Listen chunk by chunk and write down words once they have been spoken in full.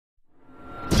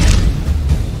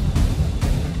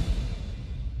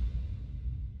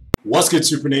What's good,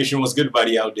 Super Nation? What's good,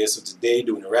 buddy out there? So today,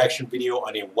 doing a reaction video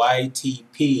on a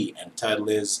YTP, and the title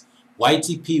is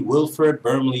YTP Wilford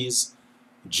Brimley's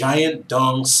Giant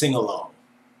Dong Sing-Along.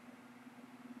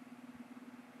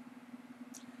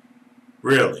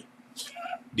 Really,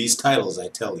 these titles, I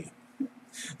tell you.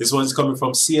 This one's coming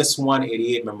from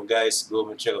CS188. Remember, guys, go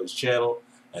over and check out his channel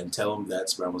and tell him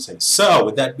that's where I'm saying. So,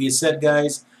 with that being said,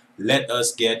 guys, let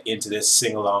us get into this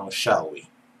sing-along, shall we?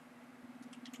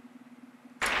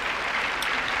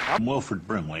 I'm Wilford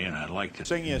Brimley, and I'd like to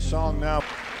sing you a song now.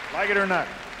 Like it or not.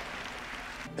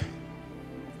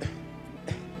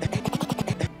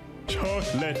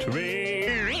 Chocolate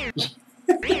rain.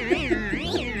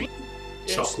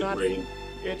 Chocolate rain.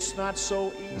 It's not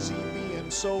so easy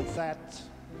being so fat.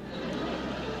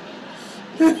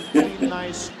 Be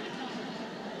nice.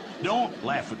 Don't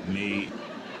laugh at me.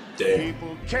 Damn.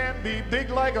 People can be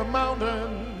big like a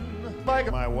mountain, like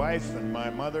my wife and my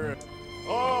mother.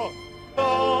 Oh.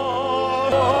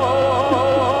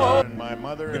 And my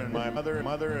mother and my mother and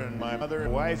my mother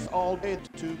wife all ate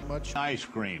too much Ice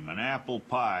cream and apple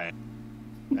pie.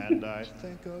 And I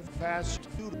think of fast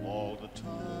food all the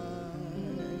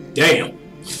time. Damn.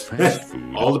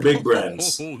 All the big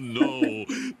brands. Oh no,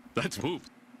 that's poop.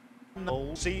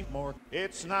 No, Seymour,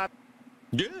 it's not.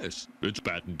 Yes, it's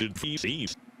patented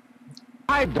feces.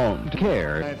 I don't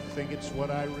care. I think it's what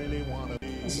I really want to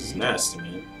be. This is nasty,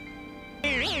 man.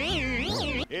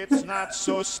 It's not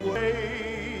so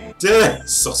sweet.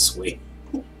 So sweet.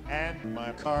 And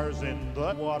my car's in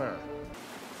the water.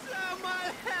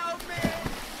 Someone help me!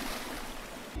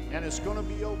 And it's gonna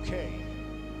be okay.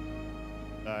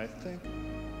 I think.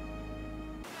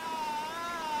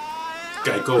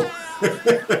 Geico.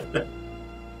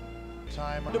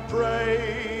 Time to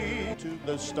pray to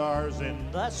the stars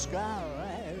in the sky.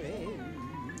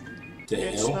 The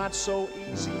It's hell? not so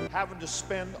easy having to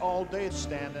spend all day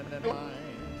standing in line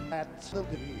at the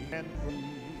and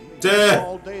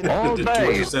all day. The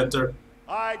Georgia Center.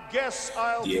 I guess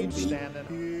I'll keep DMV. standing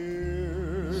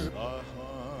here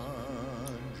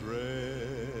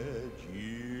 100 years.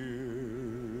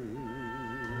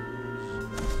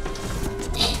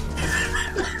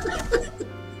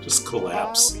 Just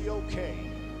collapse. I'll be okay.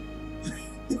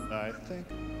 I think.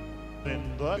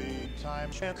 In the meantime,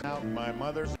 check out my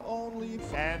mother's only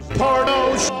fans.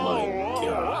 Pornos! My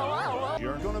God.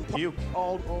 You're gonna puke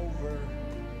all over.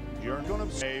 You're gonna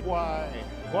say why?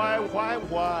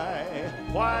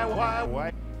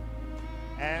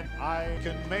 And I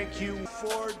can make you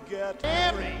forget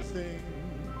everything.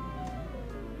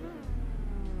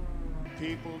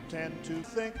 People tend to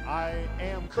think I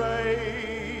am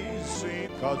crazy,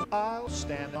 cause I'll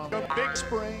stand on a big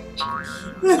spring.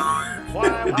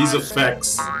 These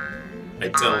effects, I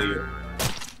tell you.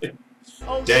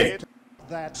 Oh, Dang.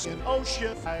 That's an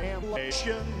ocean. I am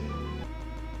ocean.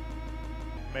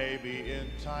 Maybe in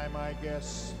time, I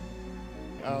guess,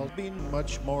 I'll be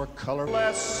much more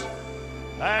colorless.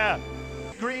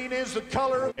 Green is the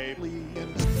color of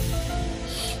aliens.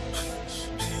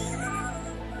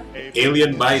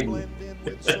 Alien Biden.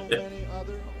 With so many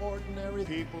other ordinary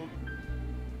people.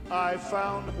 I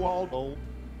found Waldo.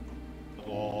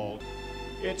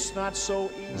 It's not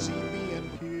so easy being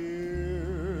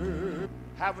here,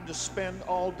 having to spend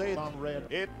all day on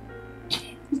Reddit.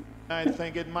 I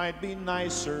think it might be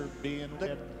nicer being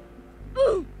dead,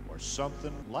 or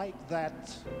something like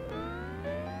that.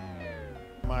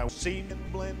 My semen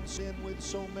blends in with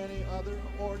so many other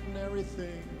ordinary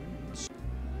things.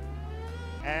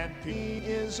 And pee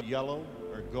is yellow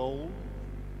or gold.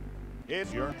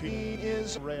 If your pee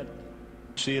is red,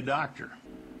 see a doctor.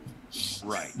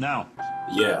 Right. Now,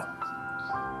 Yeah.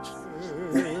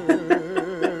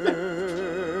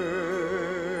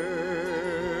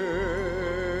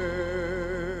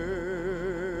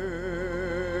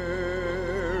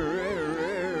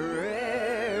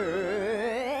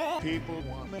 people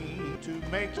want me to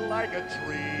make like a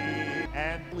tree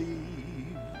and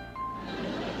leave.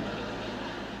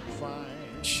 Fine.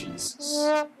 Jesus.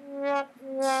 No.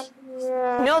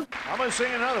 I'm gonna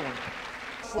sing another one.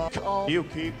 Fuck all you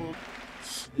people.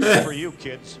 This is for you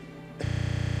kids.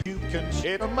 You can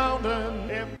hit a mountain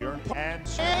in your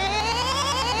pants.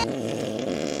 And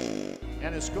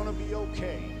it's gonna be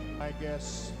okay, I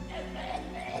guess.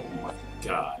 Oh my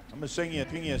God. I'm gonna sing you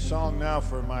a song now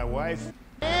for my wife.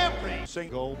 Every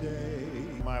single day,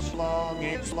 my song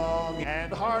is long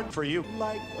and hard for you,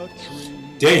 like a tree.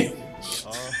 Damn.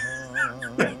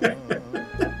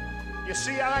 You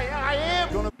see, I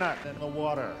am gonna not in the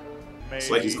water. It's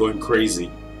like he's going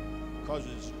crazy Because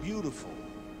it's beautiful.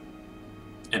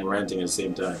 and ranting at the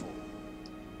same time.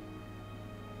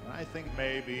 I think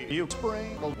maybe you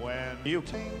sprinkle when you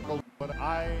tingle, but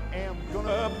I am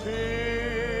gonna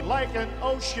appear like an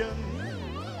ocean.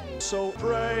 So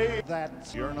pray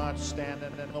that you're not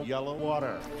standing in the yellow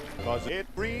water, cause it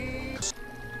breathes.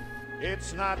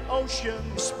 It's not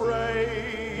ocean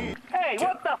spray. Hey,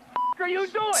 what the f are you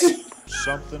doing?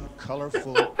 Something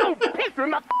colorful. Don't piss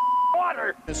in the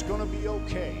water. It's gonna be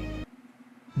okay.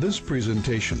 This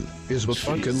presentation is a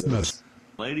fucking mess.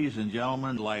 Ladies and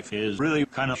gentlemen, life is really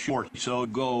kind of short, so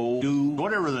go do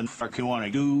whatever the fuck you want to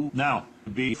do now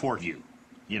before you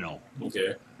know,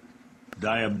 Okay.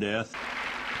 die of death.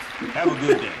 Have a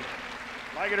good day.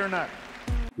 Like it or not.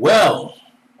 Well,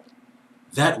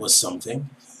 that was something.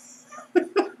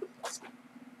 That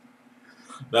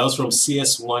was from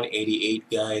CS188,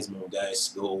 guys. Remember, guys,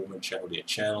 go over and check out their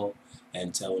channel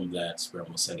and tell them that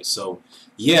Barrymore sent it. So,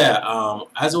 yeah,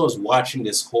 as I was watching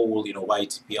this whole,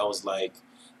 YTP, I was like,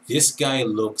 this guy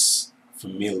looks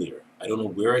familiar. I don't know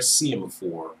where I see him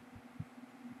before,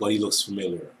 but he looks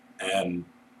familiar. And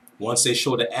once they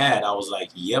showed the ad, I was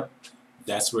like, yep,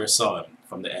 that's where I saw him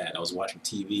from the ad. I was watching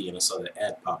TV and I saw the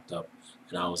ad popped up,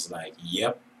 and I was like,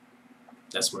 yep,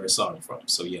 that's where I saw him from.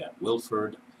 So, yeah,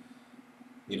 Wilford.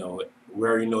 We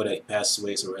already know that he passed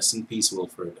away, so rest in peace,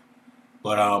 Wilford.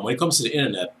 But when it comes to the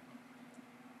internet,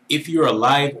 if you're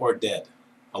alive or dead,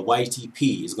 a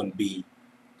YTP is going to be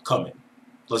coming.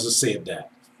 Let's just say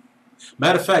that.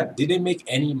 Matter of fact, did they make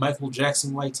any Michael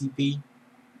Jackson YTP?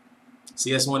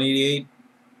 CS188?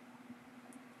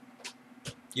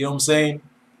 You know what I'm saying?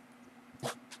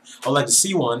 I'd like to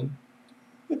see one.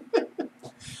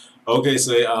 Okay,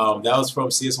 so that was from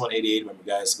CS188. Remember,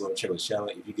 guys, go and check out the channel.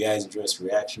 If you guys enjoyed this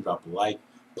reaction, drop a like,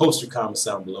 post your comments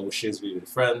down below, share this video with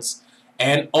your friends,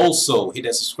 and also hit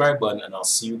that subscribe button, and I'll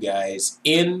see you guys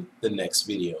in the next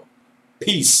video.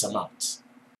 Peace. I'm out.